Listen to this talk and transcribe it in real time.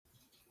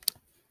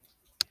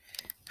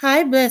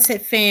Hi,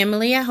 blessed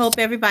family. I hope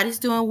everybody's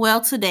doing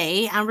well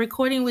today. I'm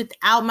recording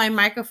without my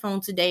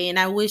microphone today, and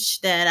I wish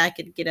that I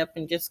could get up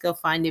and just go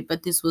find it,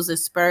 but this was a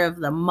spur of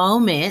the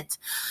moment.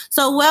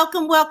 So,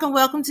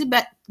 welcome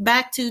to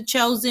back to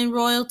Chosen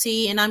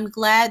Royalty, and I'm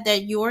glad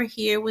that you're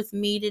here with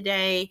me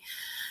today,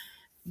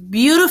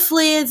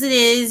 beautifully as it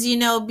is,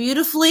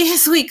 beautifully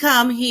as we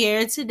come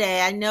here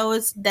today. I know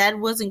that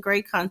wasn't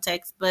great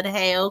context, but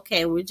hey,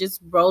 okay, we're just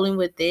rolling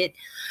with it.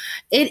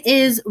 It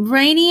is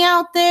rainy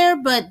out there,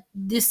 but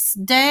this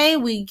day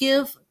we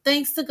give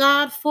thanks to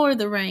God for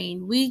the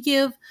rain. We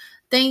give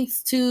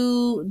thanks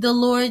to the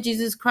Lord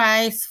Jesus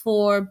Christ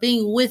for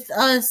being with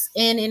us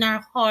and in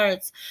our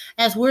hearts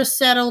as we're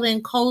settled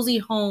in cozy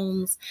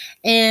homes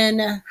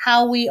and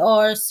how we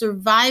are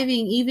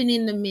surviving even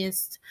in the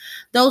midst.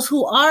 Those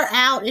who are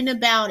out and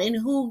about and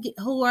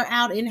who are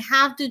out and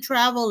have to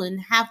travel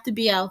and have to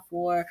be out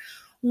for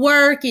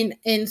work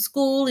and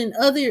school and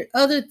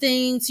other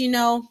things,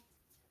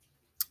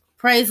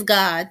 praise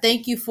God.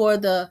 Thank you for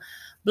the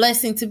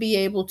blessing to be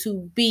able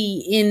to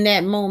be in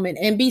that moment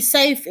and be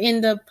safe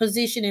in the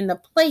position, in the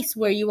place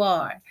where you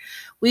are.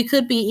 We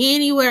could be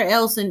anywhere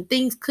else and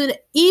things could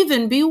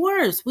even be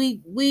worse.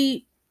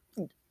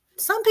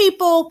 Some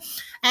people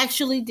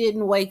actually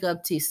didn't wake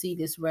up to see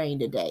this rain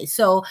today.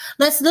 So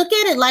let's look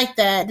at it like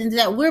that, and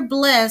that we're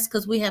blessed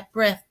because we have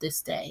breath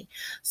this day.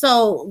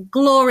 So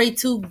glory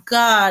to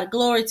God.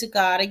 Glory to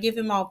God. I give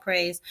him all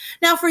praise.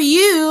 Now for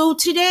you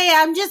today,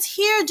 I'm just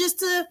here just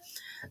to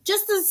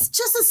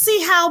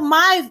see how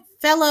my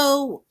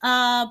fellow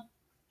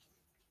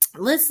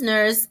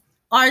listeners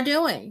are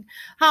doing,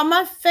 how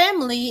my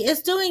family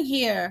is doing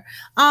here.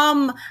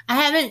 I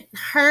haven't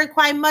heard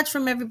quite much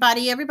from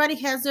everybody. Everybody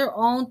has their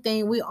own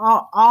thing. We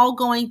are all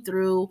going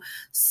through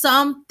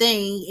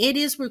something. It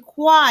is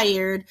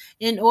required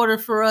in order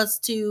for us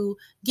to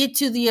get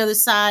to the other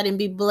side and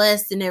be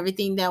blessed and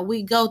everything, that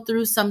we go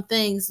through some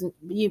things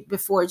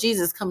before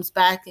Jesus comes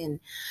back and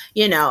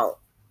you know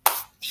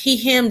he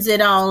hems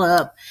it all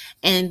up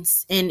and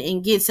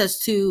gets us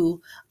to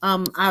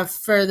our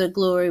further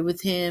glory with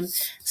him.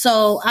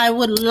 So I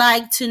would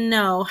like to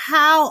know,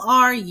 how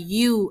are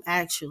you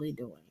actually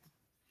doing?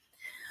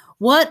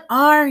 What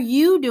are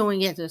you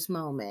doing at this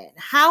moment?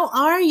 How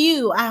are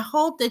you? I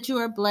hope that you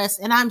are blessed.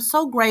 And I'm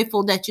so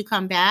grateful that you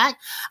come back.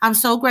 I'm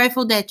so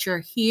grateful that you're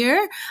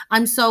here.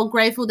 I'm so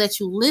grateful that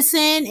you listen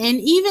and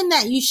even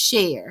that you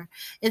share.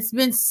 It's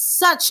been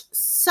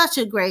such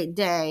a great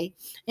day.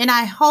 And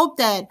I hope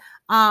that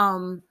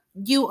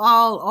you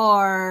all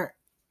are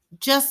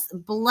just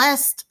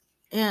blessed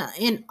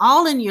in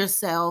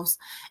yourselves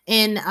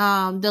in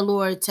the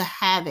Lord to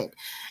have it.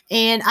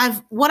 And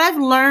I've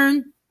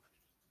learned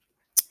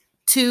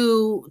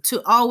to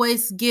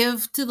always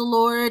give to the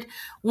Lord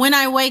when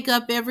I wake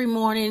up every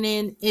morning,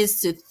 and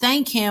is to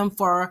thank him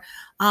for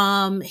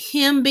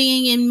him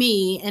being in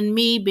me and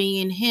me being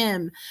in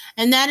him.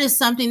 And that is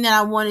something that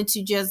I wanted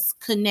to just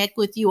connect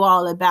with you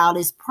all about,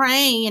 is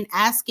praying and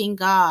asking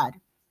God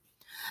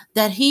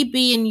that he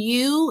be in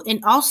you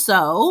and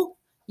also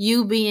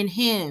you be in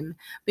him,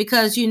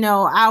 because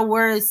our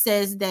word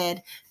says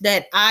that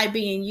I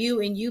be in you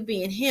and you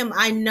be in him.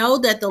 I know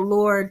that the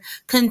Lord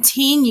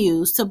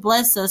continues to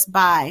bless us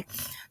by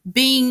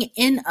being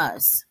in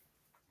us.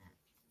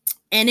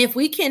 And if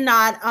we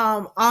cannot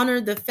honor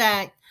the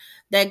fact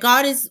that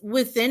God is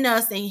within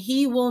us and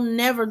he will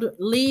never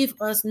leave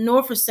us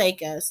nor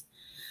forsake us,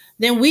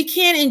 then we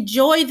can't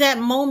enjoy that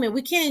moment.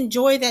 We can't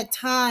enjoy that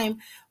time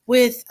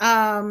with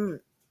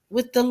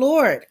the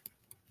Lord.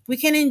 We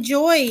can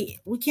enjoy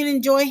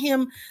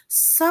him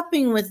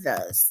supping with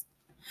us,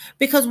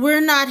 because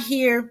we're not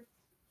here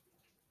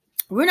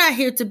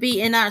to be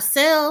in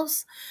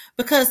ourselves,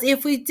 because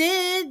if we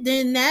did,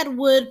 then that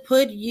would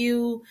put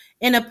you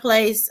in a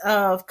place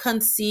of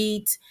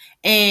conceit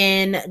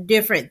and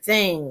different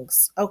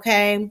things.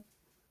 Okay,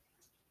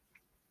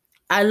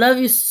 I love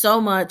you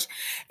so much.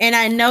 And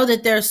I know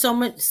that there's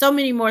so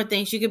many more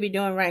things you could be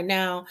doing right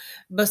now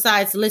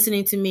besides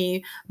listening to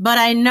me. But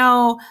I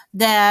know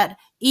that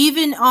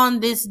even on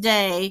this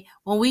day,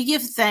 when we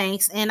give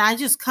thanks, and I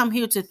just come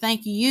here to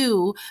thank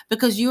you,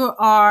 because you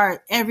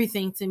are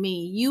everything to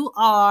me. You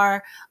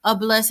are a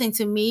blessing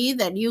to me,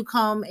 that you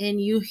come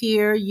and you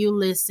hear, you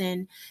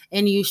listen,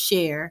 and you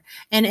share.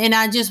 And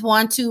I just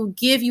want to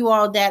give you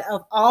all that,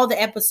 of all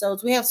the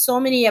episodes. We have so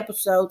many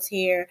episodes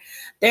here.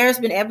 There's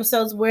been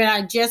episodes where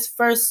I just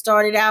first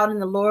started out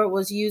and the Lord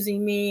was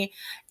using me,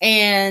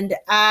 and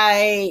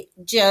I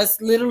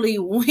just literally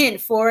went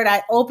for it.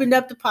 I opened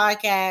up the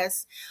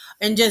podcast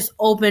and just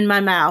opened my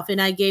mouth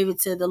and I gave it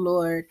to the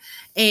Lord.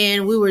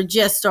 And we were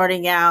just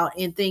starting out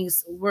and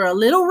things were a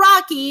little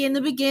rocky in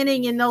the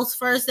beginning in those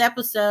first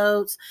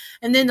episodes.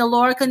 And then the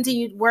Lord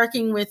continued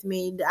working with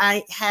me.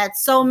 I had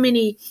so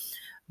many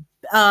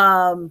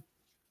behind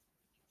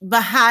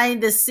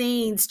the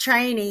scenes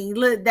training.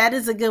 Look, that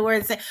is a good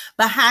word to say.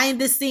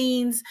 Behind the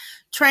scenes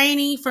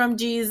training from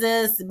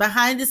Jesus,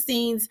 behind the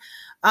scenes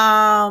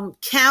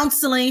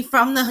counseling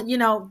from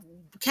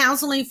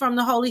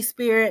the Holy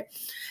Spirit.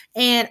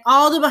 And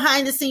all the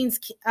behind the scenes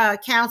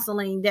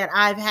counseling that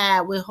I've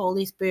had with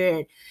Holy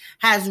Spirit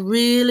has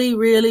really,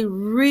 really,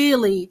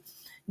 really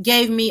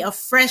gave me a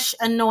fresh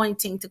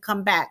anointing to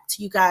come back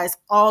to you guys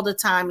all the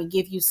time and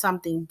give you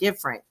something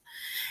different.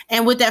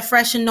 And with that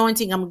fresh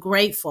anointing, I'm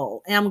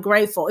grateful. And I'm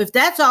grateful. If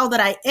that's all that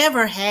I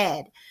ever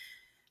had,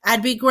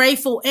 I'd be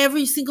grateful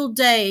every single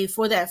day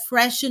for that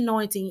fresh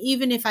anointing,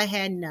 even if I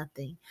had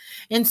nothing.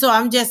 And so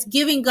I'm just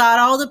giving God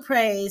all the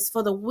praise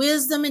for the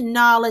wisdom and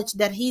knowledge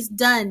that He's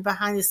done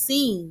behind the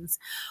scenes.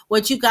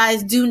 What you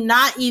guys do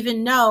not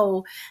even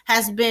know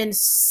has been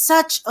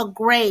such a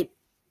great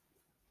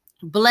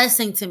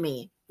blessing to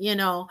me,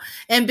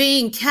 and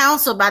being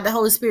counseled by the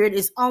Holy Spirit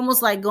is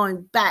almost like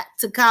going back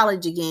to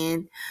college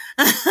again.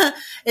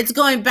 It's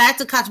going back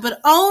to college, but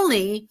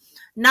only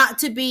not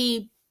to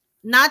be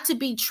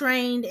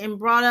trained and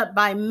brought up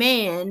by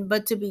man,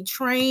 but to be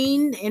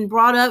trained and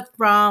brought up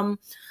from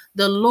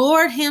the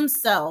Lord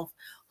Himself,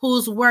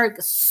 who's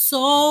worked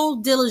so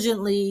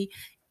diligently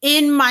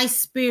in my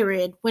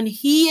spirit. When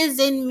He is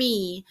in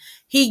me,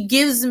 He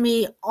gives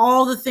me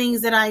all the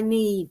things that I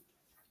need.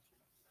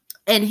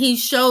 And He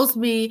shows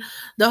me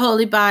the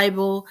Holy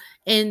Bible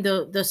and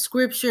the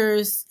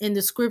scriptures, and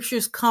the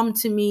scriptures come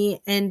to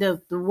me, and the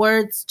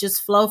words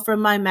just flow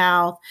from my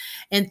mouth,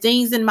 and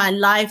things in my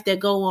life that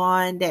go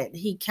on, that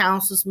He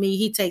counsels me.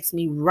 He takes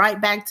me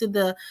right back to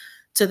the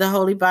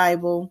Holy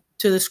Bible,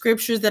 to the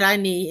scriptures that I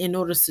need in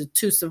order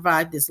to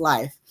survive this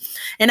life.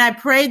 And I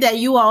pray that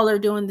you all are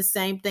doing the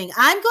same thing.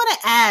 I'm going to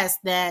ask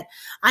that.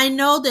 I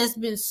know there's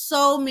been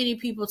so many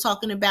people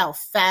talking about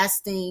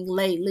fasting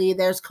lately.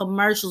 There's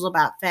commercials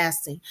about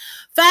fasting.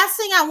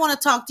 Fasting, I want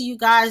to talk to you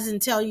guys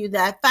and tell you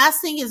that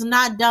fasting is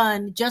not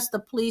done just to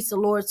please the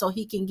Lord so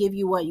He can give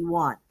you what you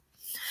want.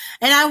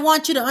 And I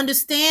want you to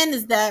understand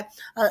is that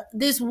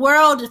this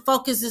world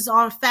focuses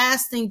on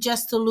fasting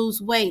just to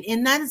lose weight.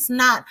 And that is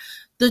not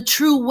the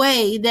true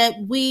way that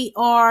we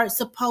are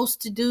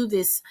supposed to do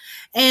this.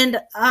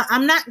 And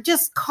I'm not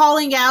just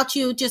calling out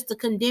you just to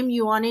condemn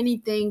you on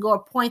anything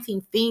or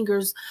pointing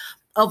fingers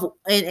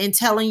and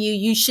telling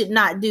you should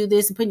not do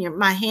this and putting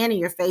my hand in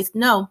your face.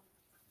 No.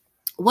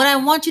 What I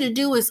want you to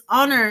do is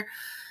honor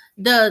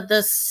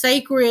the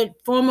sacred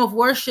form of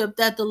worship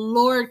that the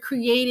Lord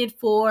created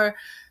for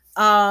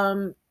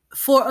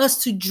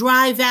us to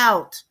drive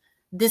out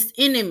this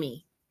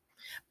enemy.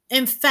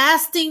 And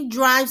fasting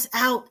drives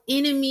out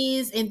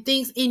enemies and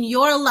things in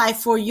your life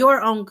for your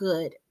own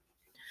good.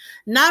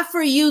 Not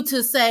for you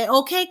to say,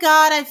 okay,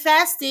 God, I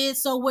fasted.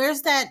 So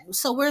where's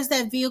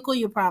that vehicle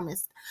you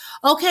promised?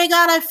 Okay,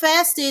 God, I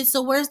fasted.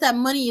 So where's that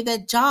money,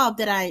 that job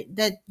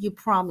that you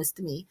promised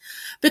me?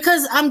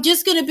 Because I'm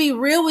just going to be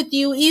real with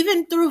you,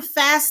 even through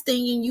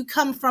fasting, and you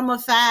come from a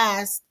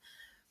fast,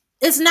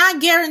 it's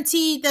not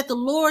guaranteed that the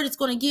Lord is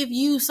going to give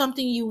you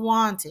something you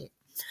wanted.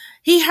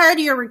 He heard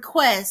your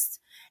request.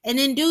 And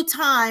in due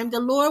time, the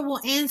Lord will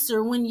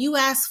answer when you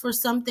ask for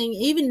something.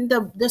 Even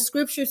the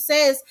scripture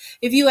says,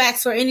 if you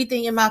ask for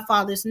anything in my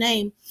Father's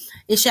name,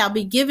 it shall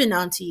be given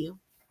unto you.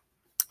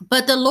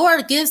 But the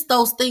Lord gives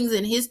those things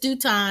in His due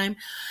time.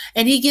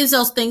 And He gives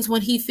those things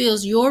when He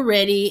feels you're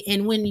ready.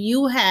 And when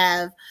you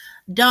have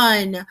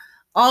done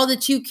all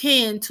that you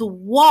can to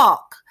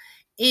walk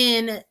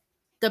in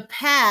the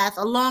path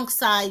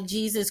alongside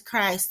Jesus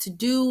Christ, to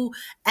do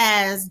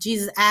as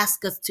Jesus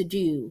asked us to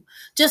do.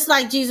 Just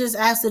like Jesus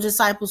asked the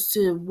disciples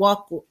to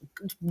walk,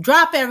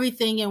 drop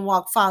everything and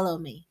walk, follow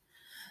me.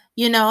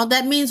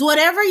 That means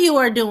whatever you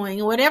are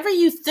doing, whatever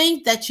you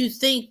think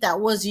that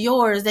was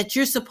yours, that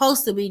you're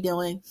supposed to be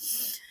doing.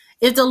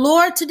 If the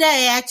Lord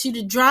today asks you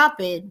to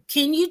drop it,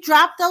 can you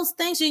drop those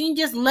things? Or you can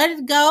just let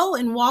it go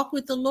and walk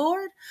with the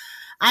Lord?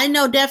 I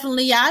know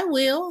definitely I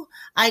will.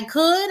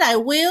 I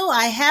will,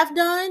 I have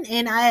done.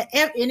 And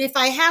if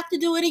I have to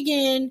do it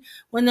again,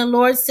 when the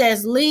Lord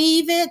says,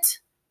 leave it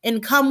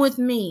and come with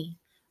me,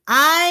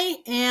 I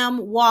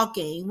am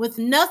walking with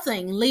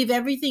nothing. Leave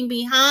everything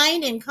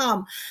behind and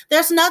come.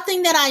 There's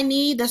nothing that I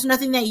need. There's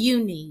nothing that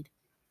you need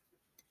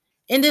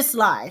in this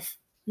life.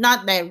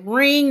 Not that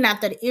ring,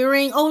 not that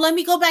earring. Oh, let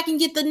me go back and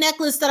get the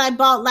necklace that I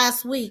bought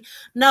last week.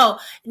 No,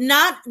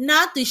 not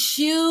the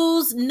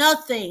shoes,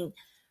 nothing.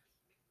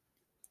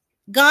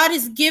 God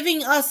is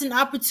giving us an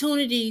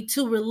opportunity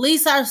to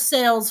release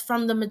ourselves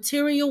from the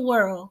material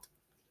world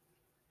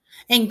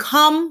and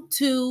come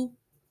to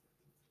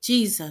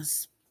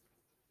Jesus.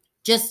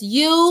 Just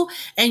you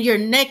and your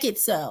naked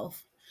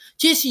self.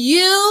 Just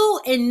you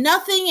and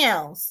nothing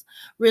else.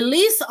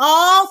 Release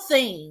all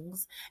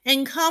things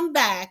and come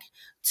back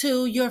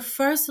to your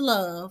first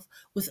love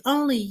with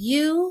only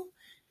you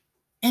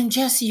and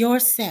just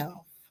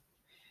yourself.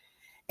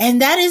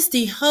 And that is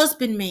the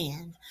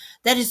husbandman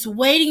that is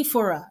waiting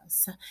for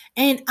us.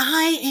 And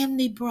I am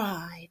the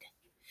bride.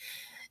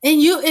 And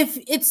if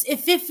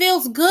it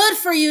feels good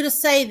for you to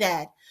say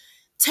that,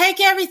 take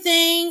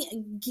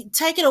everything,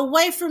 take it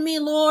away from me,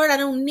 Lord. I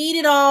don't need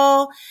it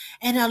all.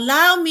 And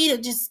allow me to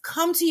just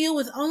come to you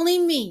with only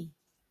me.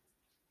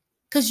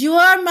 Because you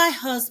are my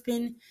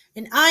husband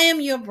and I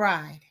am your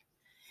bride.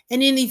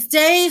 And in these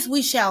days,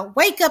 we shall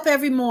wake up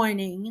every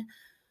morning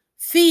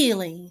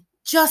feeling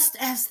just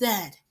as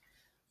that.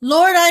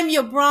 Lord, I'm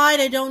your bride.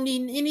 I don't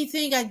need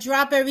anything. I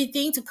drop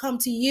everything to come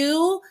to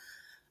you.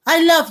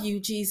 I love you,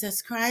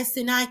 Jesus Christ,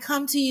 and I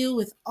come to you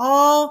with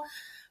all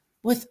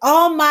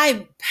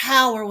my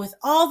power, with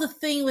all the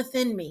thing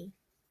within me.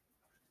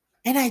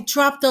 And I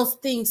drop those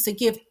things to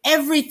give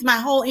my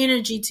whole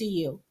energy to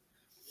you.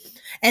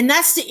 And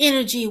that's the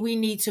energy we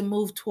need to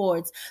move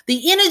towards.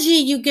 The energy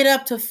you get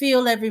up to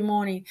feel every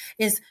morning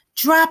is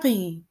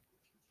dropping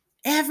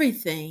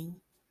everything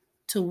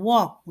to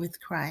walk with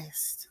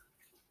Christ.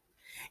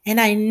 And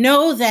I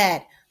know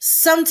that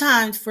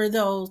sometimes for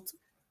those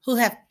who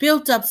have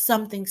built up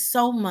something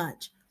so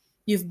much,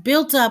 you've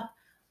built up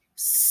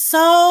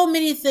so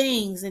many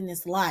things in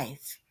this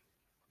life,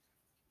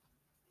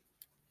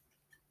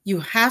 you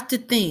have to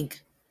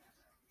think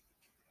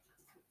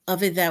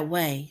of it that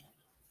way,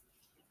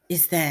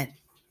 is that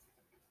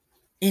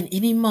in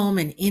any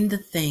moment in the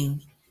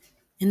thing,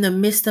 in the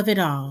midst of it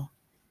all,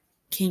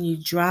 can you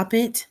drop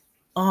it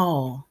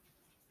all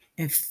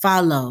and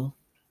follow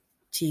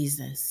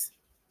Jesus?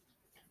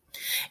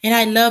 And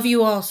I love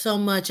you all so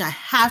much. I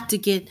had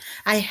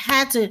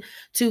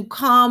to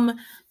come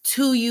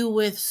to you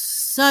with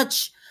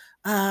such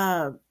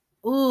power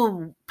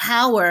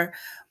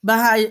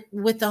behind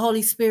with the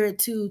Holy Spirit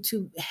to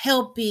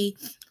help you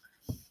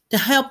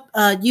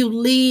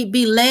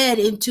be led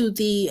into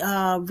the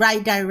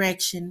right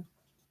direction,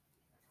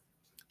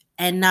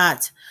 and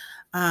not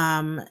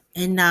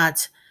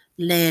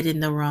led in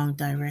the wrong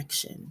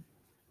direction.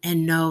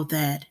 And know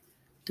that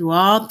through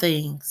all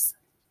things,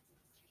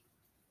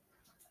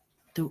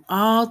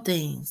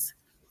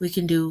 we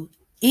can do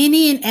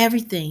any and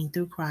everything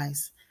through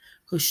Christ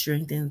who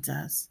strengthens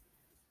us.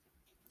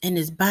 And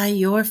it's by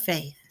your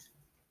faith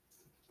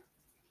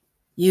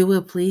you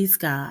will please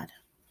God.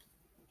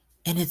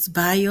 And it's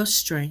by your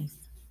strength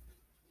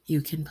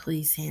you can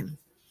please Him.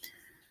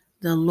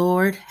 The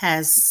Lord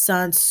has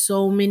sent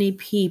so many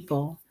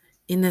people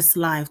in this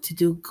life to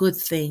do good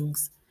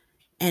things,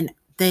 and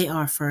they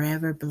are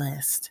forever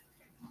blessed.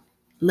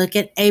 Look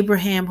at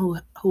Abraham,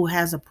 who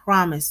has a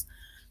promise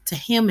to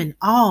him and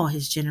all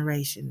his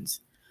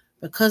generations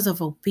because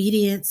of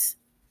obedience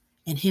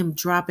and him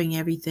dropping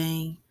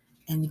everything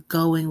and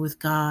going with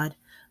God.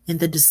 And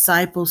the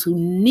disciples who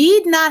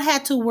need not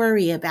have to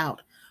worry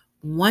about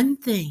one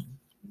thing,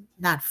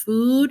 not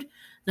food,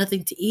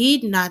 nothing to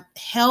eat, not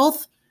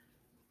health.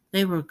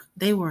 They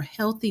were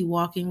healthy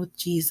walking with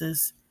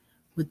Jesus,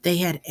 but they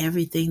had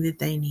everything that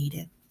they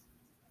needed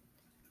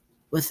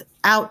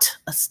without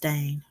a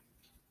stain.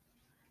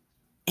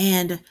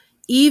 And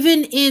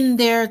even in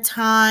their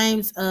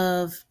times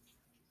of,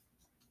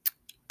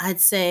 I'd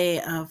say,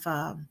 of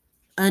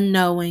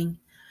unknowing,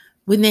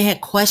 when they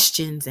had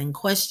questions, and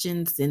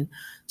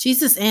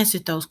Jesus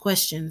answered those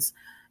questions.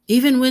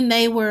 Even when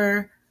they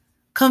were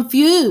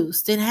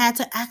confused and had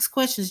to ask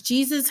questions,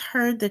 Jesus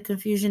heard the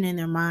confusion in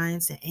their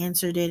minds and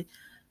answered it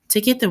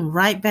to get them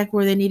right back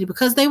where they needed,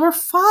 because they were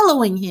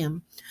following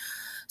Him.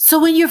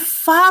 So when you're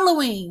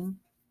following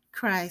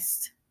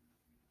Christ,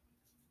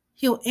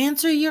 He'll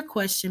answer your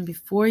question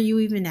before you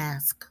even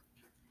ask,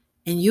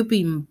 and you'll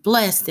be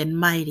blessed and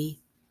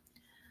mighty.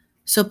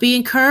 So be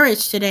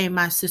encouraged today,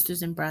 my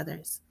sisters and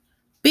brothers.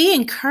 Be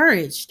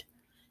encouraged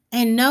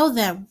and know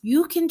that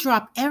you can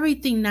drop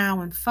everything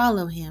now and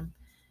follow Him,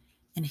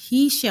 and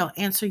He shall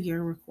answer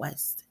your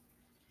request.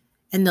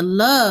 And the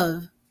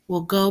love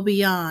will go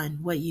beyond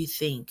what you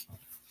think.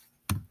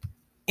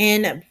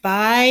 And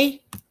by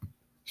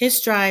His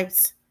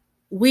stripes,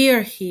 we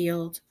are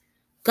healed.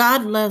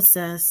 God loves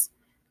us.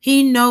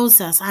 He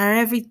knows us, our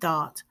every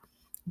thought.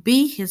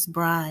 Be His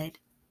bride.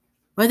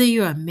 Whether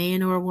you're a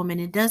man or a woman,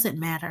 it doesn't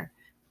matter.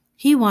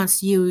 He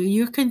wants you.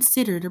 You're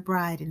considered a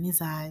bride in His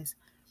eyes.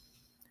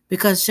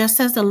 Because just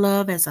as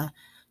a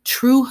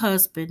true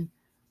husband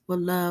will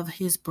love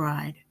his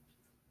bride,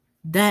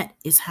 that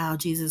is how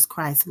Jesus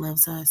Christ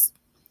loves us.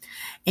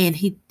 And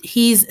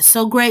He's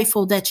so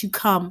grateful that you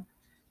come,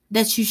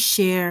 that you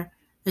share,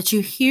 that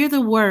you hear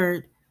the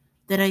word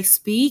that I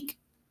speak,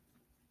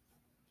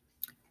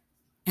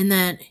 and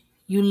that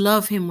you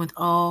love Him with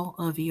all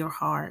of your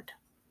heart.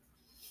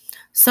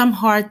 Some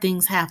hard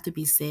things have to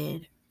be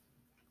said.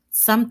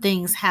 Some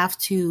things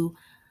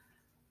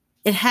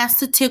it has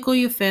to tickle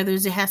your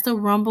feathers. It has to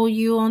rumble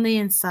you on the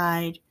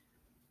inside.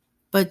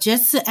 But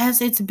just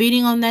as it's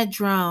beating on that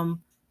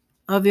drum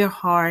of your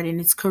heart and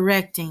it's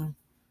correcting,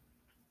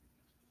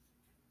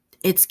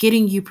 it's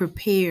getting you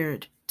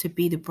prepared to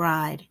be the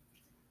bride.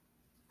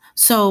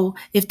 So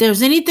if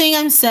there's anything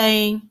I'm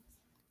saying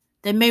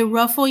that may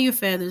ruffle your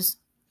feathers,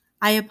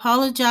 I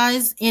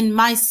apologize in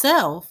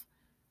myself,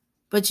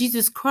 but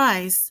Jesus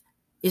Christ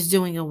is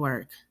doing a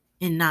work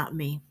and not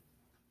me.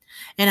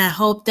 And I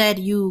hope that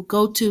you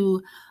go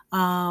to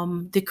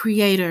the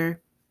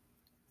Creator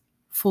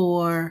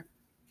for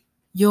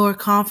your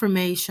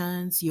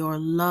confirmations, your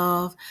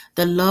love,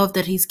 the love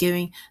that He's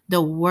giving,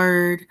 the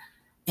word,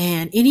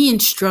 and any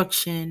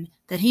instruction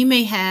that He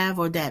may have,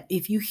 or that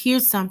if you hear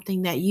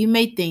something that you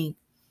may think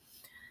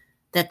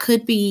that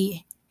could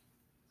be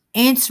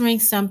answering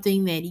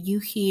something that you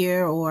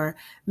hear, or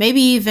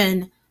maybe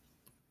even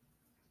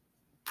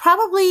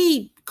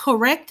probably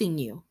correcting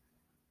you,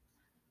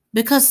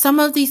 because some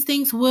of these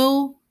things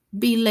will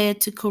be led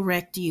to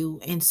correct you,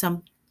 and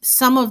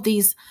some of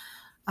these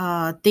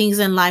things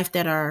in life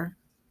that are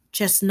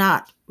just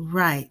not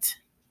right,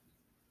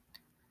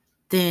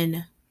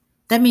 then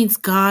that means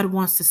God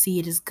wants to see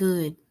it as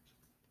good.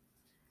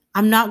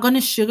 I'm not going to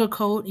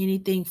sugarcoat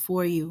anything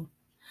for you,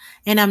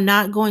 and I'm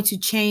not going to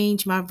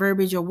change my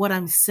verbiage or what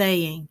I'm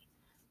saying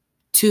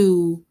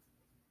to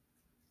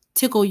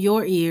tickle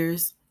your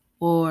ears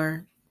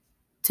or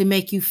to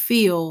make you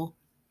feel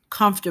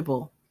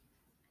comfortable.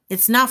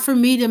 It's not for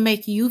me to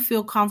make you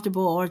feel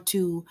comfortable or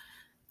to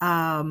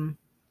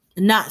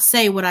not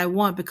say what I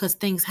want, because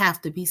things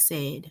have to be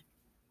said.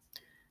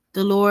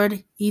 The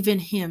Lord, even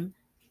Him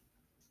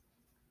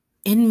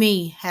in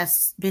me,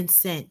 has been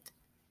sent,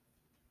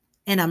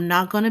 and I'm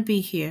not going to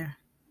be here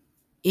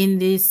in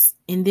this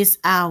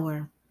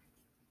hour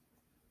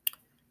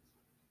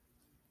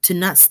to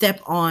not step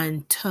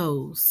on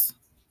toes.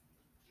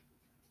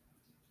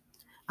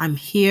 I'm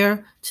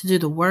here to do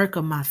the work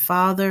of my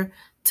Father,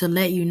 to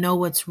let you know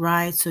what's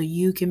right so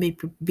you can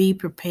be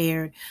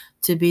prepared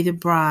to be the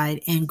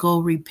bride and go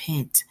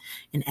repent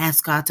and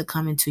ask God to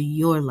come into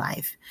your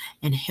life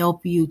and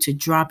help you to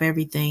drop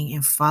everything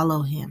and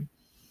follow Him.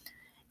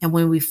 And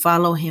when we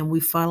follow Him, we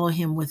follow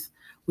Him with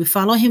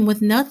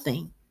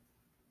nothing,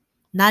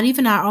 not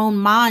even our own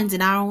minds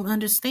and our own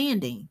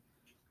understanding.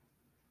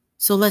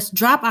 So let's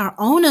drop our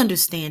own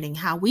understanding,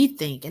 how we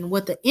think and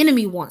what the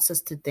enemy wants us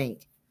to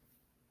think.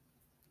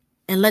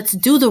 And let's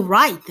do the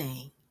right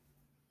thing,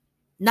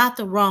 not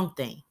the wrong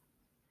thing.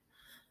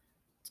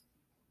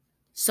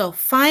 So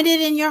find it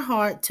in your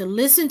heart to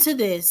listen to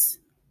this.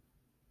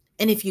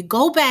 And if you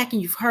go back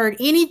and you've heard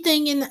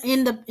anything in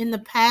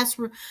the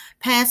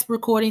past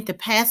recording, the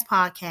past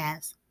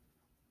podcast,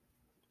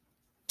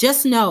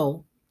 just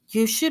know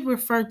you should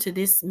refer to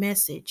this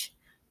message.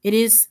 It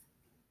is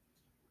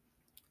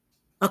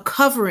a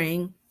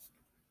covering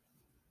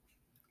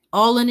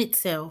all in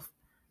itself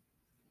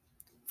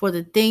for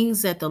the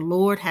things that the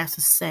Lord has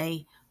to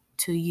say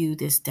to you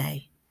this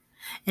day.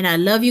 And I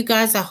love you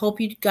guys. I hope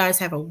you guys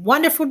have a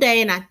wonderful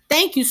day. And I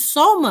thank you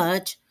so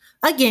much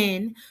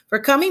again for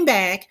coming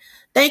back.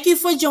 Thank you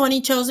for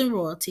joining Chosen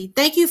Royalty.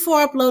 Thank you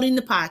for uploading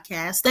the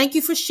podcast. Thank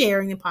you for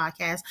sharing the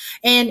podcast.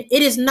 And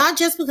it is not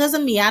just because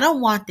of me. I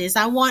don't want this.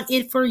 I want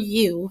it for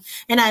you.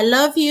 And I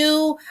love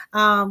you.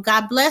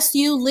 God bless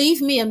you.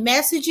 Leave me a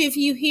message if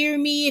you hear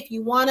me. If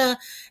you want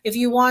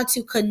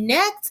to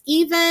connect,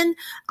 even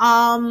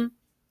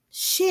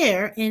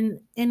share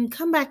and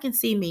come back and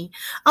see me.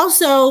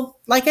 Also,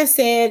 like I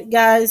said,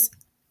 guys,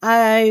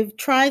 I've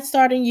tried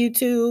starting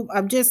YouTube.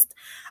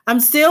 I'm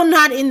still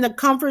not in the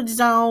comfort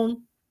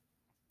zone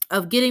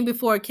of getting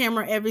before a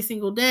camera every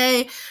single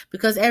day,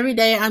 because every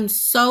day I'm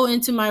so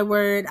into my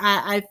word.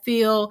 I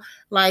feel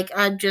like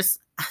I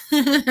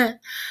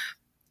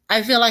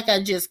feel like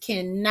I just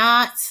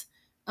cannot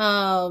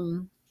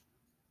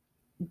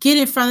get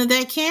in front of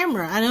that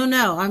camera. I don't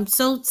know. I'm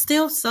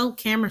still so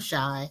camera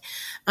shy.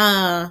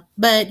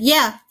 But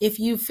yeah, if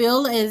you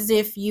feel as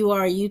if you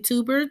are a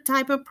YouTuber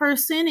type of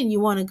person and you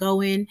want to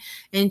go in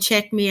and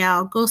check me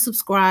out, go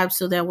subscribe,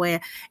 so that way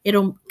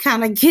it'll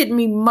kind of get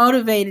me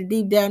motivated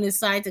deep down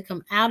inside to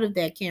come out of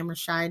that camera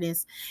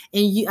shyness.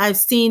 And I've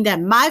seen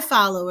that my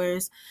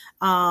followers,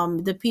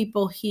 the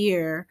people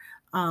here,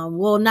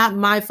 well, not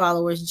my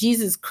followers,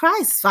 Jesus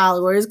Christ's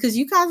followers, because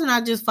you guys are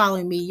not just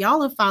following me,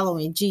 y'all are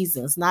following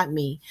Jesus, not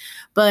me.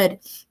 But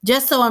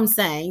just so I'm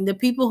saying, the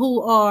people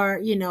who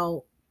are,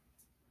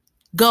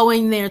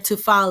 going there to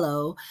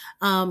follow,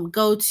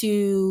 go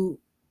to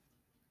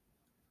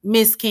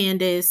Miss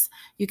Candace.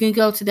 You can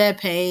go to that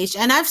page.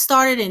 And I've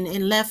started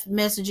and left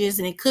messages,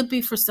 and it could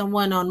be for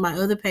someone on my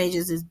other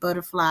pages is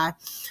Butterfly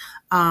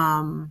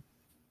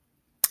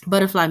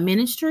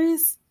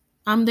Ministries.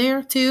 I'm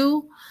there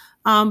too.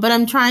 But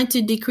I'm trying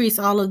to decrease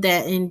all of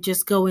that and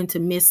just go into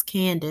Miss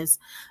Candace,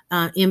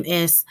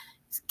 MS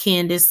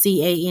Candace,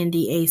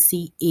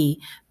 CANDACE,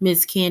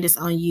 Miss Candace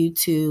on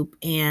YouTube.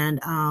 And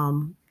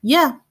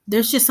yeah,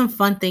 there's just some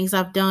fun things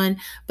I've done.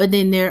 But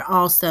then there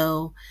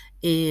also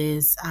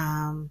is,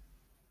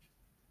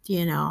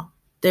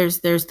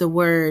 there's the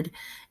word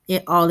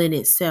all in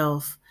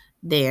itself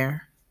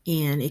there.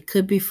 And it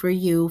could be for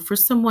you, for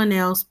someone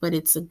else, but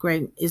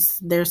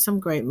there's some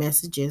great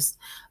messages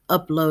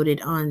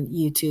uploaded on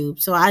YouTube.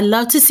 So I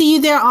love to see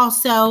you there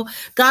also.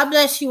 God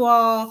bless you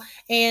all.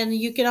 And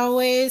you can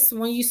always,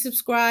 when you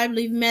subscribe,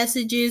 leave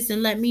messages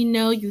and let me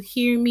know you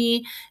hear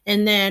me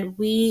and that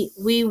we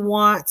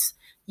want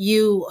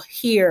you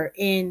here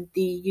in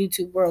the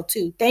YouTube world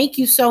too. Thank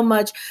you so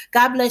much.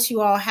 God bless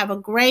you all. Have a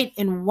great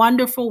and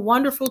wonderful,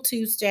 wonderful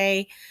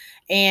Tuesday.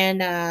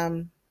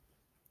 And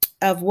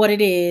of what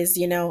it is,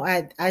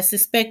 I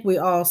suspect we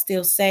all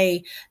still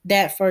say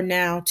that for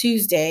now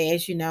Tuesday,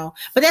 as you know,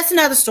 but that's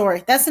another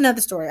story.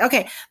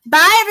 Okay,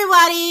 bye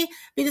everybody.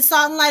 Be the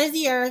salt and light of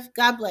the earth.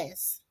 God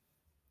bless.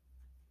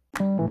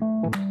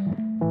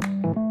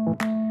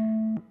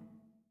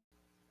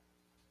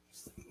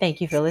 Thank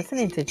you for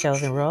listening to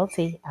Chosen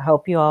Royalty. I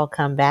hope you all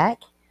come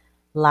back,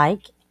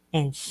 like,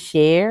 and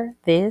share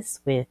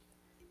this with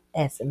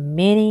as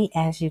many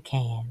as you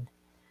can.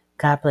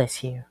 God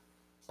bless you.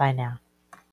 Bye now.